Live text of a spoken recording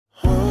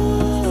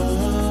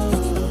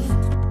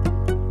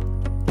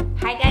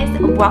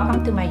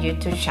welcome to my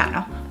YouTube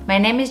channel. My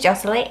name is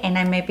Jocelyn and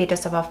I make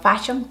videos about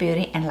fashion,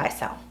 beauty, and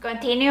lifestyle.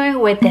 Continuing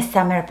with the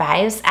summer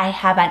vibes, I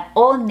have an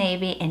Old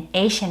Navy and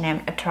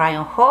H&M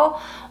try-on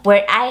haul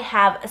where I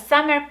have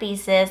summer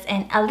pieces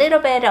and a little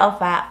bit of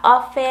a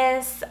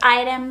office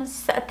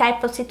items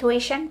type of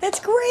situation. That's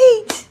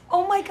great!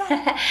 Oh my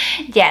god!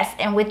 Yes,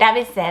 and with that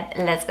being said,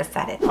 let's get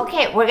started.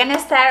 Okay, we're gonna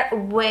start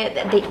with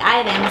the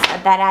items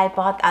that I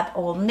bought at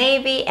Old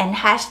Navy, and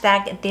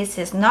hashtag this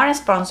is not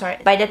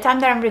sponsored. By the time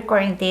that I'm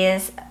recording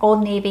this,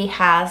 Old Navy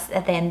has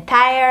the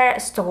entire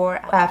store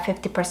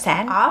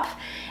 50% off,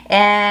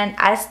 and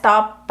I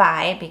stopped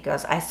by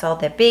because I saw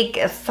the big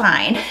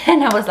sign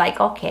and I was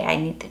like, okay, I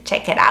need to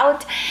check it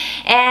out.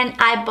 And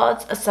I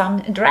bought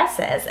some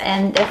dresses,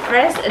 and the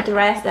first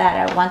dress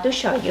that I want to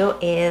show you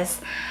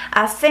is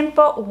a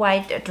simple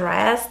white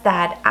dress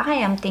that I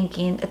am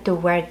thinking to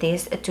wear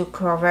this to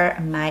cover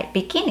my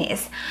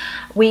bikinis.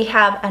 We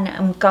have an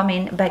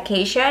upcoming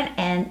vacation,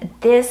 and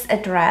this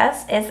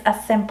dress is a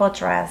simple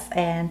dress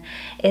and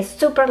it's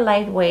super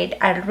lightweight.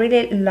 I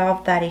really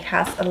love that it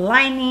has a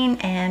lining,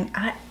 and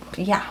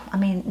yeah, I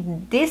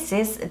mean, this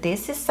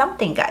is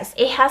something, guys.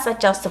 It has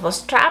adjustable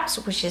straps,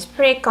 which is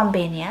pretty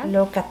convenient.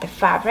 Look at the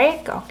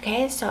fabric.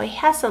 Okay, so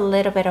it has a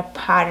little bit of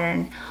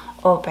pattern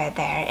over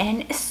there,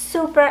 and it's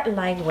super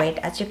lightweight.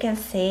 As you can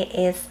see,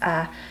 it's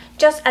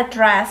just a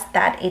dress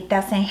that it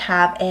doesn't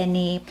have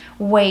any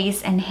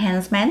waist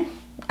enhancement.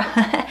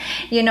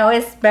 You know,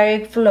 it's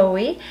very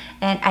flowy,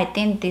 and I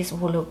think this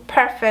will look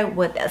perfect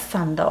with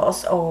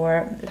sandals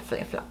or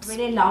flip-flops. I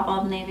really love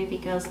Old Navy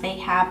because they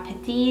have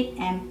petite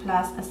and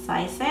plus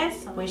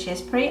sizes, which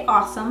is pretty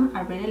awesome.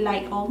 I really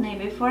like Old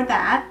Navy for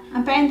that.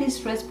 I'm pairing this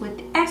dress with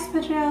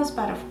espadrilles,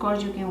 but of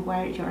course you can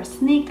wear your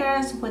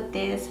sneakers with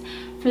this,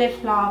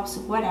 flip-flops,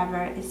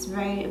 whatever. It's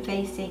very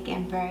basic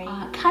and very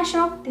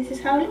casual. This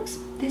is how it looks.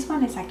 This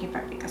one is a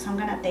keeper because I'm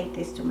gonna take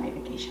this to my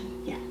vacation.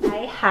 Yeah,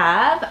 I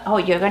have, oh,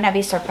 you're gonna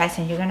be surprised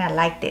and you're gonna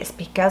like this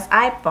because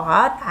I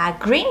bought a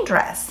green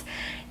dress.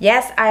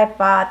 Yes, I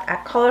bought a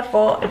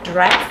colorful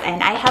dress,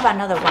 and I have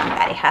another one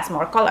that it has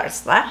more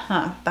colors.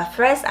 But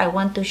first I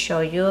want to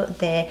show you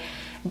the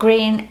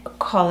green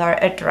color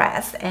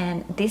dress,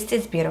 and this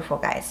is beautiful,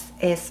 guys.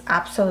 It's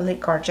absolutely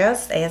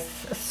gorgeous.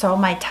 It's so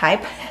my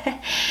type.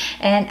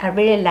 And I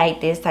really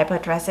like this type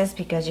of dresses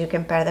because you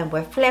can pair them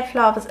with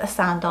flip-flops,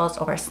 sandals,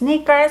 or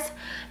sneakers.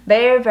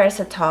 Very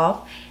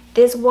versatile.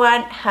 This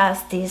one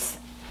has this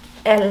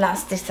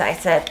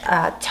elasticized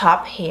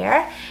top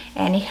here,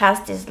 and it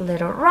has these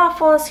little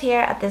ruffles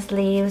here at the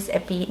sleeves, a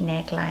V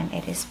neckline.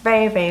 It is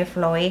very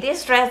flowy.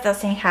 This dress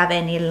doesn't have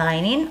any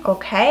lining,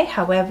 okay?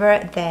 However,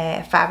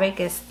 the fabric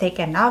is thick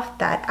enough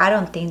that I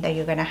don't think that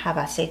you're gonna have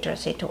a see-through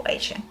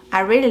situation.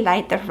 I really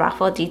like the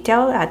ruffle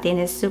detail. I think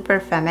it's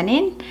super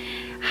feminine.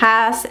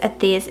 Has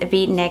this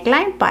V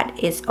neckline, but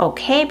it's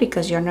okay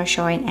because you're not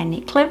showing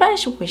any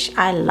cleavage, which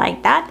I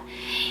like that.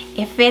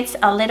 It fits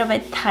a little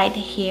bit tight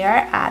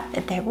here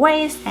at the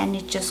waist, and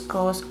it just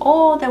goes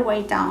all the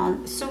way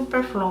down,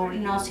 super flowy,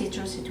 no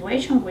see-through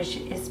situation, which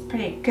is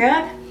pretty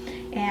good.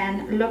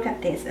 And look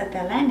at this,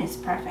 the length is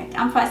perfect.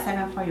 I'm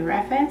 5'7" for your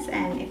reference,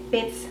 and it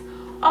fits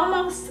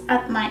almost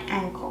at my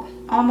ankle,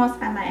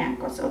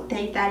 so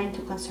take that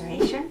into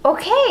consideration.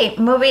 Okay,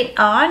 moving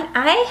on,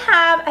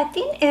 I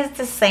think it's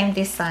the same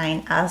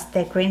design as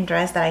the green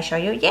dress that I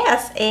showed you.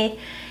 Yes,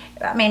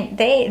 I mean,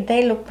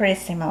 they look pretty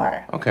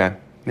similar. Okay,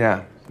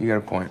 yeah, you got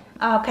a point.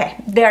 Okay,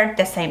 they're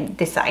the same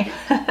design.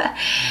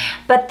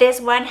 But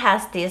this one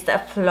has this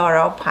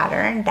floral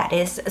pattern that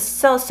is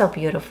so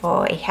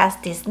beautiful. It has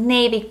this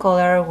navy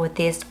color with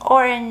this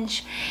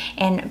orange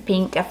and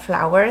pink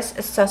flowers.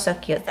 So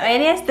cute.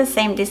 It is the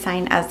same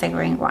design as the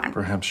green one.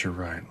 Perhaps you're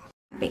right,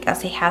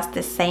 because it has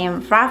the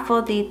same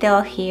ruffle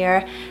detail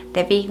here,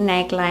 the big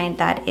neckline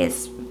that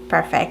is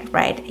perfect,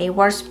 right? It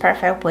works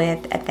perfect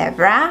with the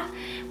bra,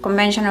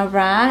 conventional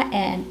bra,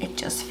 and it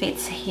just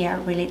fits here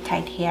really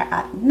tight here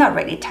at, not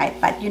really tight,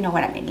 but you know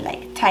what I mean,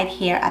 like tight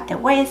here at the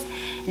waist,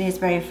 and it's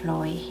very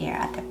flowy here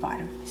at the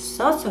bottom.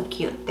 So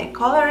cute. The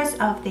colors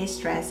of this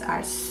dress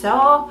are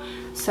so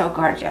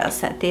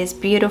gorgeous. This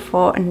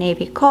beautiful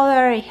navy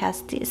color, it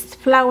has these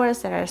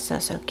flowers that are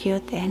so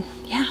cute. And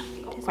yeah,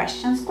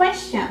 questions.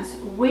 Which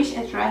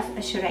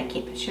dress should I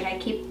keep? Should I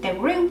keep the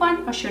green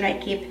one, or should I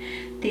keep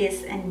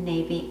this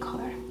navy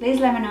color? Please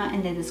let me know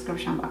in the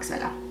description box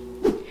below.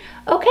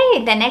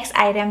 Okay, the next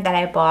item that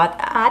I bought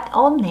at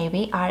Old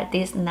Navy are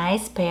this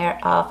nice pair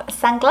of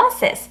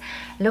sunglasses.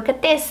 Look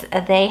at this.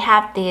 They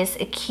have this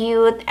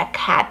cute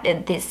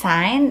cat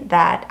design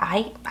that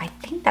I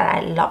think that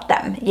I love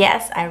them.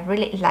 Yes, I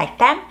really like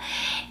them,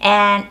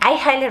 and I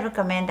highly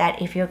recommend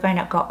that if you're going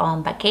to go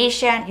on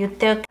vacation, you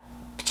took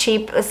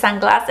cheap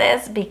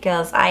sunglasses,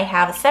 because I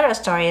have several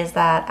stories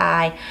that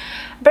I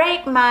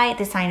break my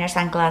designer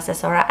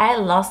sunglasses or I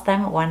lost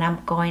them when I'm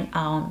going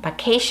on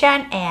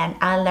vacation, and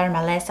I learned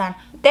my lesson.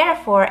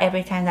 Therefore,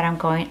 every time that I'm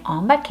going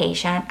on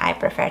vacation, I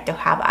prefer to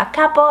have a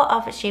couple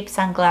of cheap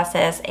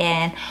sunglasses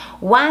and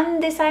one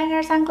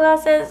designer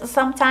sunglasses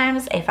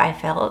sometimes if I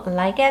feel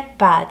like it,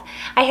 but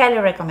I highly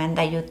recommend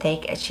that you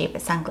take cheap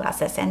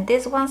sunglasses, and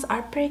these ones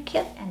are pretty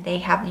cute and they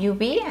have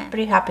UV. I'm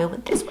pretty happy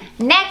with this one.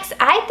 Next,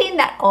 I think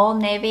that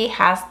Old Navy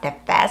has the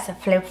best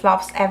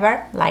flip-flops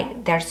ever.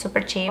 Like, they're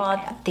super cheap.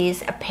 Bought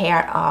this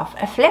pair of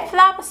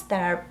flip-flops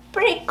that are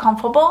pretty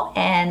comfortable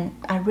and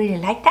I really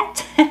like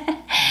that.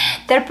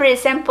 They're pretty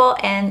simple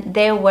and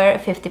they were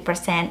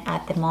 50%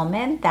 at the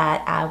moment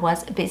that I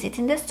was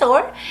visiting the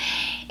store,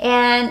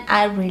 and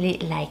I really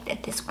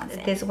liked these ones.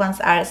 These ones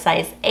are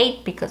size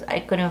 8 because I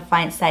couldn't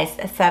find size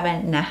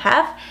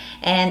 7.5,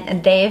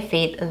 and they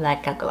fit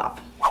like a glove.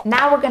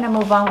 Now we're gonna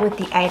move on with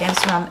the items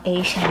from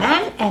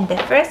H&M, and the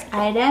first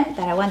item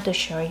that I want to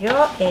show you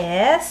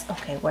is,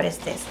 okay, what is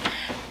this?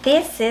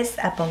 This is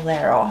a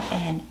Bolero,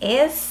 and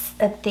it's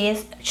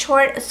this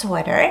short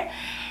sweater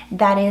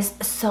that is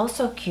so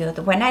cute.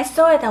 When I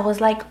saw it, I was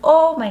like,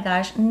 oh my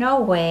gosh, no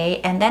way.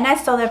 And then I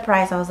saw the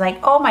price, I was like,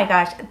 oh my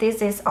gosh,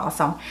 this is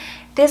awesome.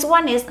 This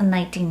one is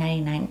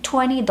 $19.99,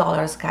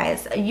 $20,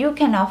 guys. You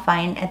cannot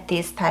find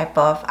this type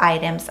of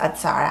items at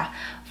ZARA.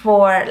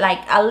 For like,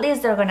 at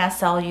least they're gonna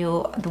sell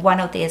you one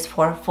of these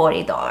for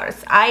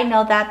 $40. I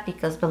know that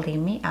because, believe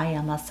me, I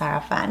am a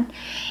ZARA fan,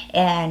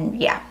 and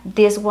yeah,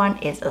 this one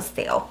is a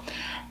steal.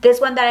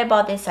 This one that I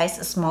bought is size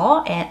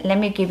small, and let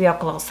me give you a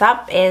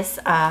close-up. Is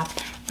a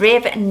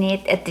rib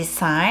knit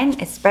design.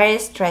 It's very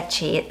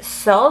stretchy,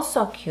 so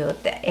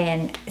cute,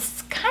 and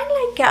it's kind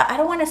of like I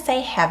don't want to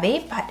say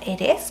heavy, but it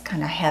is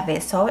kind of heavy,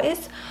 so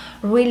it's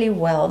really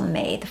well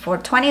made for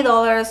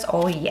 $20.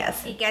 Oh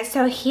yes. Okay guys,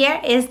 so here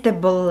is the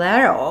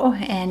Bolero,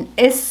 and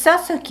it's so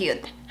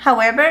cute.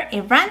 However,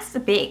 it runs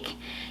big.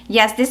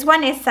 Yes, this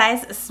one is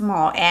size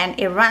small and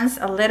it runs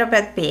a little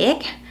bit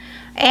big,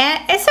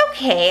 and it's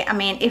okay. I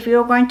mean, if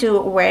you're going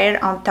to wear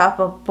it on top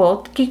of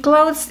bulky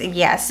clothes,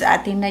 yes, I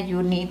think that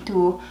you need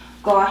to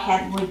go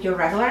ahead with your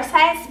regular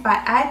size,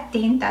 but I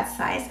think that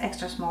size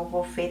extra small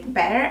will fit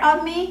better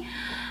on me.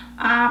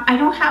 I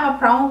don't have a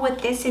problem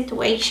with this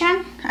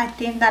situation. I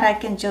think that I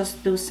can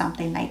just do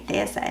something like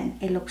this and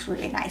it looks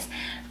really nice.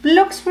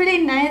 Looks really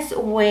nice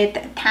with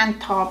tank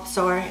tops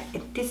or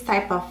this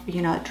type of,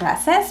 you know,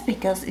 dresses,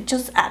 because it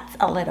just adds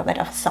a little bit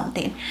of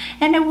something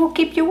and it will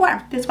keep you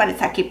warm. This one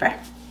is a keeper.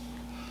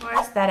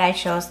 First that I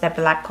chose the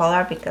black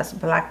color because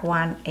black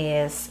one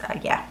is,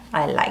 yeah,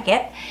 I like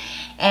it.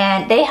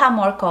 And they have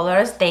more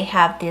colors. They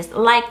have this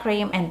light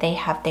cream and they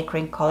have the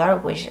cream color,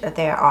 which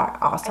they are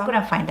awesome. I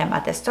couldn't find them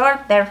at the store,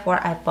 therefore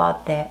I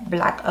bought the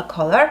black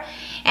color,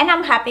 and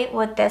I'm happy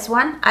with this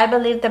one. I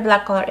believe the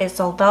black color is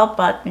sold out,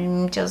 but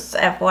just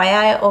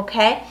FYI,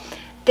 okay.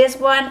 This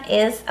one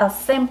is a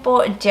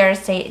simple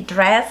jersey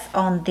dress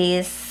on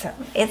this.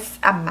 It's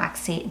a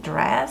maxi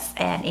dress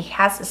and it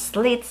has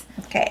slits.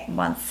 Okay,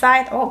 one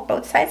side, oh,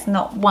 both sides,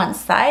 no, one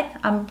side.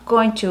 I'm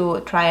going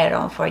to try it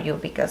on for you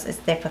because it's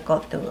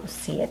difficult to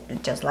see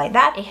it just like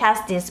that. It has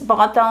these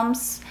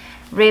bottoms,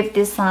 rib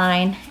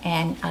design,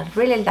 and I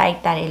really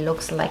like that it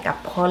looks like a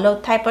polo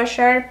type of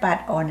shirt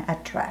but on a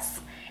dress.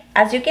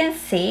 As you can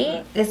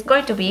see, it's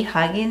going to be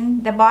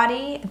hugging the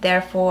body,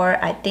 therefore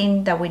I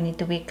think that we need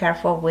to be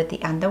careful with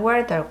the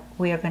underwear that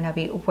we are going to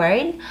be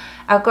wearing.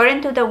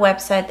 According to the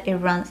website, it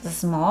runs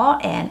small,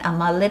 and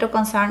I'm a little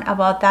concerned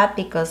about that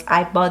because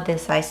I bought the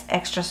size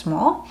extra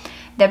small.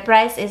 The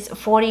price is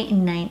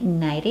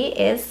 $49.90.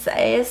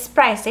 It's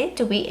pricey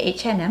to be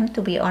H&M,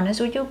 to be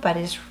honest with you, but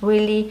it's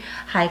really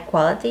high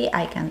quality,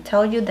 I can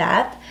tell you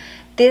that.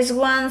 These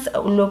ones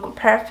look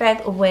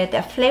perfect with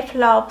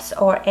flip-flops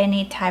or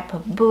any type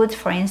of boots,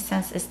 for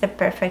instance. It's the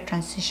perfect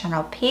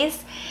transitional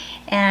piece.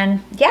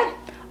 And yeah,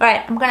 all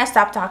right, I'm gonna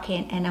stop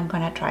talking and I'm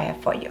gonna try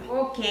it for you.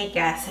 Okay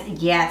guys,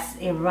 yes,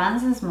 it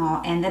runs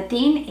small, and the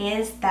thing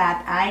is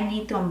that I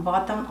need to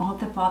unbutton all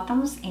the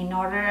bottoms in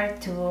order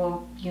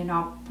to, you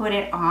know, put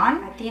it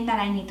on. I think that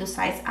I need to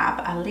size up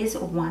at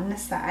least one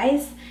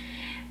size,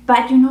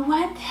 but you know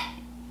what,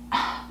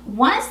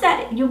 once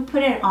that you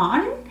put it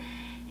on,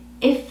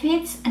 it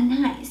fits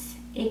nice.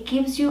 It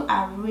gives you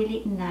a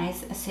really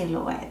nice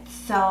silhouette.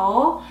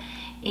 So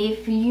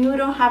if you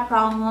don't have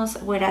problems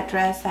with a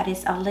dress that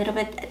is a little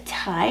bit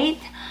tight,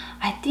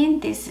 I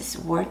think this is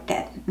worth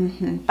it.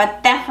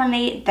 But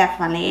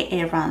definitely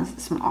it runs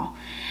small.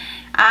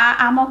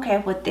 I'm okay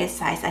with this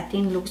size. I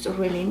think it looks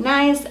really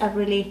nice. I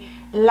really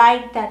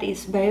like that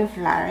it's very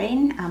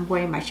flattering. I'm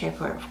wearing my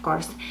shapewear, of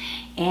course,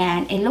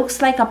 and it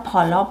looks like a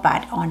polo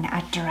but on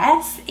a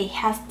dress. It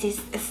has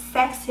this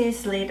sexy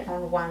slit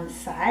on one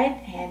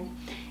side, and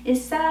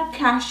it's a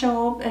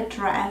casual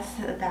dress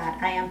that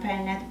I am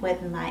pairing it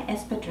with my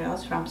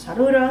espadrilles from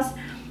Saludos.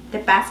 the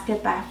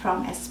basket bag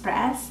from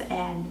Express,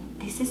 and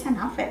this is an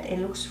outfit. It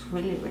looks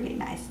really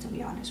nice, to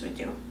be honest with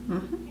you.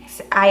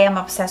 I am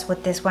obsessed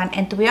with this one,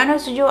 and to be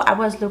honest with you, I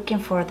was looking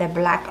for the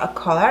black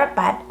color,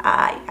 but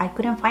I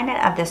couldn't find it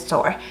at the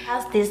store. It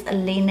has this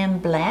linen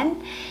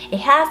blend. It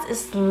has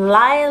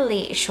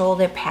slightly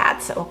shoulder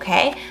pads,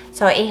 okay?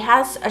 So it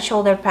has a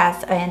shoulder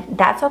pads, and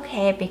that's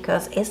okay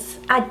because it's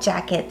a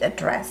jacket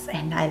dress,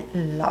 and I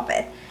love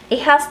it. It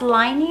has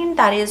lining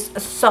that is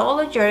so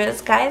luxurious,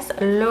 guys.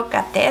 Look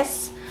at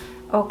this.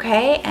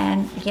 Okay,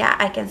 and yeah,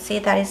 I can see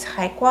that it's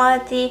high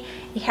quality.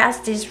 It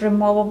has this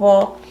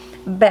removable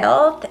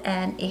belt,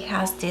 and it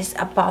has these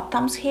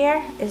bottoms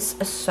here. It's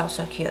so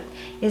cute.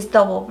 It's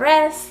double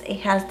breast.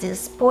 It has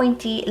this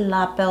pointy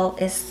lapel.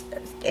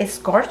 It's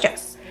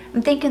gorgeous.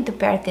 I'm thinking to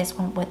pair this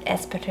one with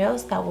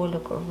espadrilles. That will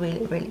look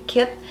really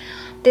cute.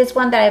 This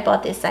one that I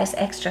bought is size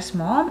extra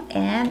small,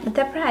 and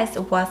the price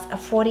was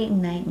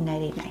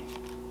 $49.99.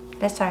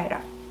 Let's try it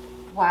out.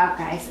 Wow,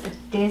 guys,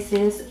 this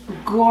is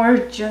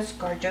gorgeous.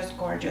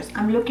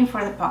 I'm looking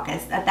for the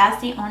pockets. That's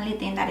the only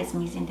thing that is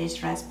missing this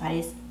dress, but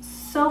it's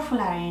so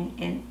flattering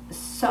and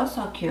so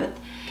cute,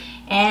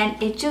 and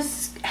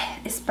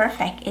it's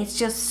perfect. It's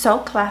just so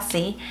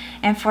classy,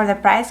 and for the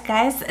price,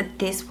 guys,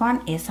 this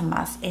one is a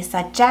must. It's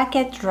a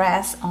jacket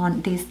dress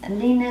on this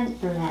linen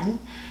blend.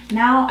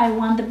 Now I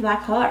want the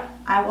black color.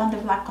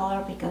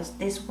 Because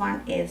this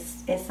one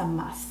is a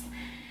must.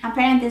 I'm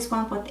pairing this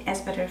one with the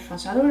espadrille from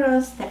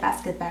Allure, the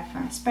basket bag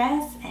from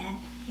Express, and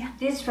yeah,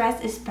 this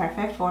dress is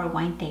perfect for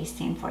wine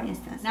tasting, for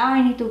instance. Now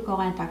I need to go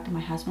and talk to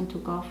my husband to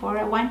go for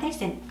a wine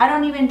tasting. I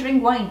don't even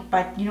drink wine,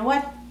 but you know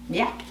what?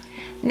 Yeah.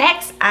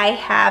 Next, I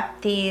have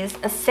this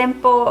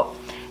simple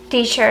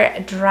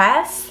t-shirt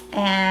dress,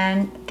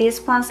 and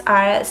these ones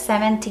are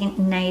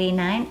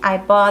 $17.99. I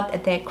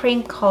bought the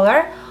cream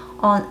color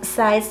on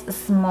size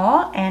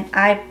small, and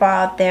I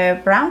bought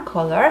the brown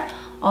color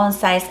on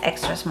size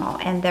extra small.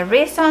 And the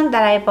reason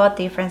that I bought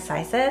different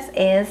sizes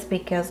is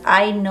because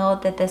I know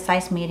that the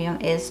size medium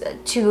is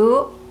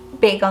too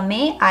big on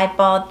me. I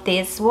bought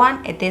this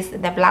one,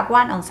 the black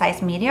one, on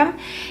size medium,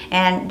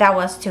 and that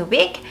was too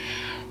big.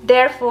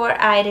 Therefore,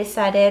 I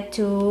decided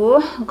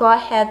to go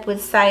ahead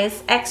with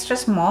size extra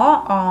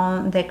small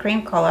on the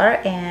cream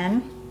color,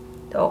 and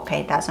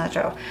okay, that's not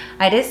true.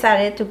 I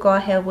decided to go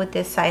ahead with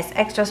this size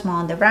extra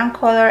small on the brown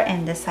color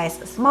and the size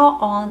small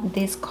on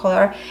this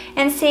color,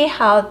 and see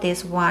how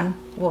this one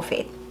will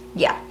fit.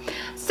 Yeah,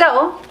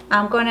 so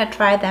I'm gonna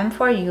try them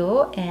for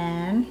you,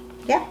 and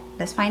yeah,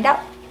 let's find out.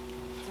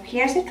 So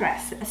here's the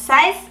dress.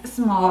 Size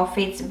small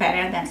fits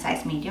better than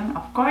size medium,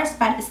 of course,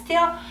 but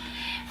still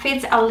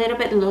fits a little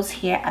bit loose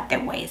here at the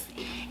waist.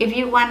 If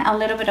you want a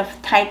little bit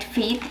of tight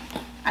fit,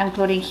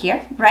 including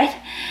here, right,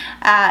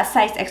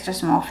 size extra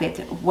small fits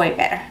way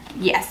better.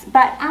 Yes,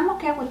 but I'm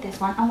okay with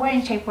this one. I'm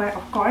wearing shapewear,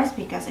 of course,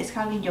 because it's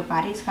hugging your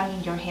body, it's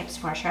hugging your hips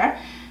for sure.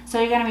 So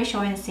you're gonna be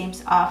showing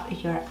seams of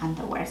your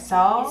underwear.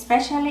 So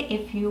especially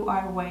if you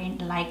are wearing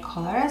light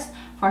colors,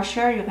 for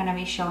sure you're gonna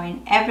be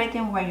showing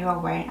everything where you are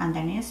wearing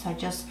underneath. So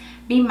just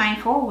be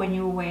mindful when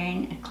you're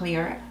wearing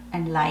clear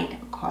and light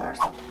colors.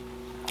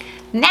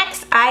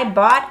 Next, I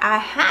bought a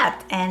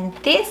hat, and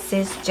this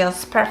is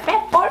just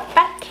perfect for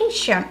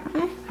vacation.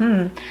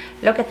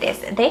 Look at this.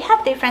 They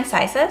have different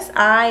sizes.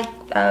 I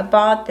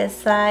bought the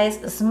size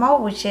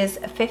small, which is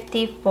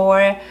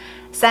 54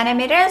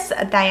 centimeters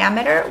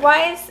diameter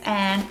wise,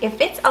 and it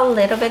fits a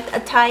little bit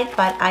tight,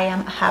 but I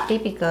am happy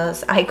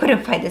because I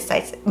couldn't find the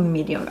size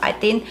medium. I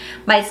think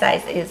my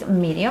size is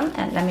medium,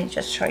 and let me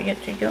just show you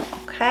to you.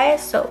 Okay,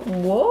 so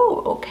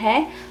whoa,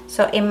 okay,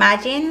 so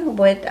imagine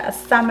with a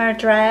summer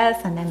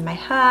dress, and then my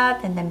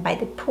hat, and then by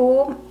the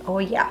pool. Oh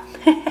yeah.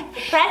 The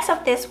price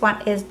of this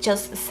one is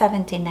just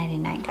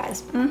 $17.99,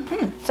 guys.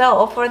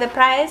 So for the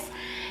price,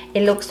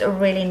 it looks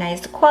really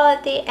nice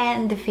quality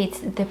and fits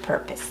the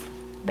purpose.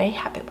 Very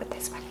happy with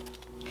this one.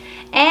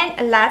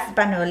 And last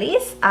but not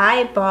least,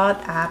 I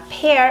bought a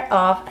pair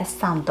of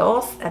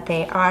sandals.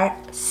 They are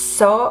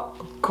so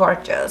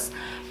gorgeous.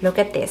 Look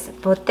at this.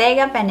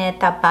 Bottega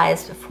Veneta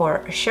buys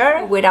for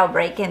sure without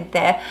breaking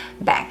the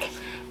bank.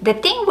 The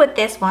thing with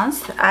these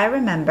ones, I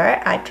remember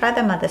I tried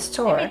them at the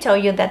store. Let me tell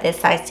you that the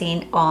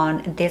sizing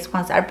on these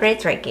ones are pretty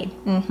tricky,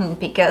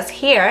 because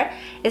here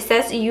it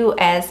says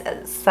US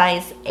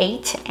size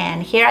 8,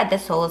 and here at the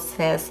sole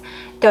says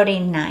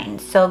 39.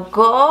 So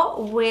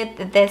go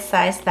with the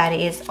size that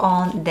is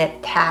on the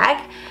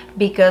tag,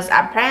 because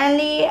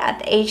apparently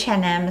at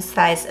H&M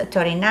size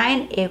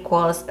 39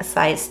 equals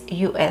size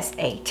US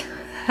 8.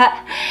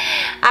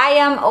 I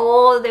am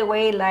all the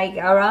way like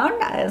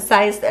around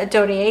size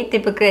 38,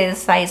 typically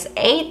size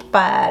 8,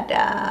 but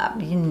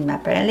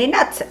apparently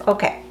not.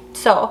 Okay,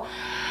 so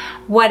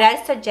what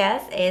I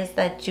suggest is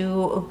that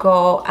you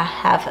go a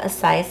half a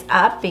size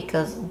up,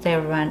 because they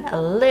run a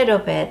little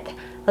bit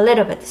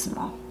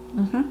small.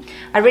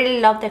 I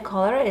really love the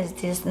color. It's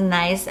this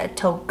nice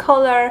taupe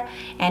color,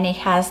 and it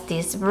has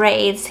these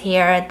braids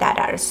here that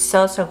are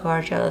so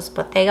gorgeous.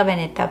 Bottega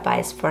Veneta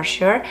buys for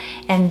sure,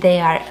 and they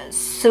are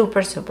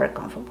super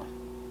comfortable.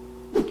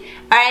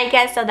 Alright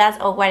guys, so that's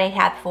all what I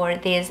had for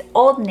this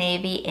Old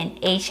Navy and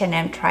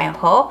H&M try on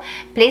haul.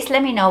 Please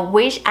let me know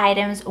which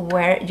items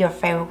were your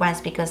favorite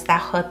ones, because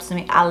that helps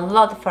me a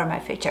lot for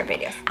my future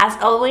videos.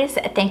 As always,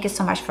 thank you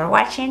so much for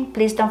watching.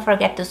 Please don't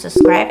forget to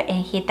subscribe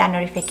and hit that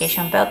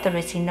notification bell to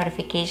receive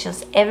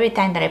notifications every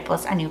time that I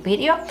post a new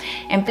video.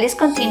 And please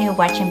continue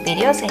watching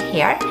videos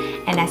here,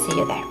 and I'll see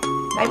you there.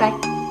 Bye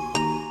bye.